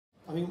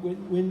I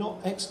mean, we're not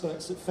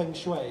experts at feng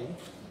shui,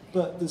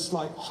 but there's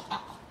like,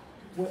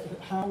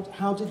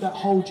 how did that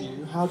hold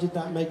you? How did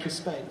that make a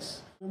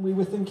space? When we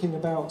were thinking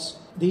about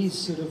these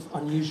sort of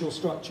unusual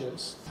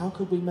structures, how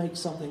could we make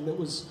something that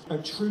was a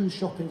true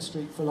shopping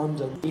street for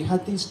London? We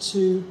had these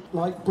two,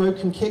 like,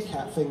 broken Kit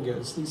Kat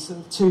fingers, these sort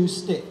of two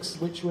sticks,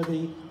 which were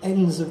the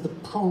ends of the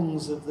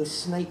prongs of the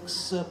snake's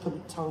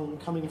serpent tongue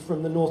coming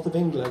from the north of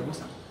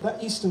England.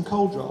 That eastern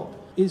coal drop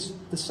is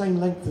the same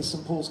length as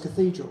St Paul's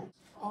Cathedral.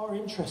 Our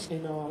interest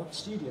in our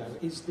studio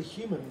is the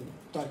human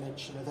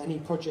dimension of any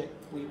project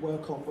we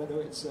work on,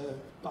 whether it's a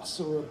bus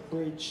or a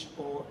bridge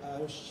or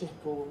a ship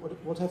or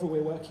whatever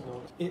we're working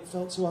on. It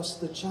felt to us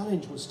the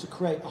challenge was to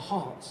create a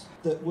heart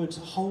that would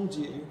hold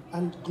you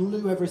and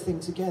glue everything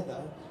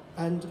together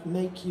and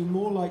make you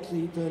more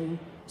likely than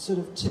sort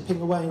of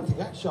tipping away and think,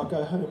 actually, I'll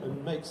go home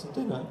and make some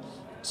dinner,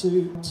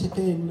 to tip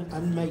in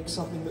and make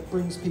something that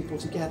brings people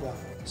together.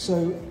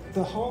 So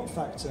the heart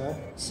factor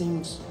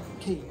seemed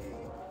key.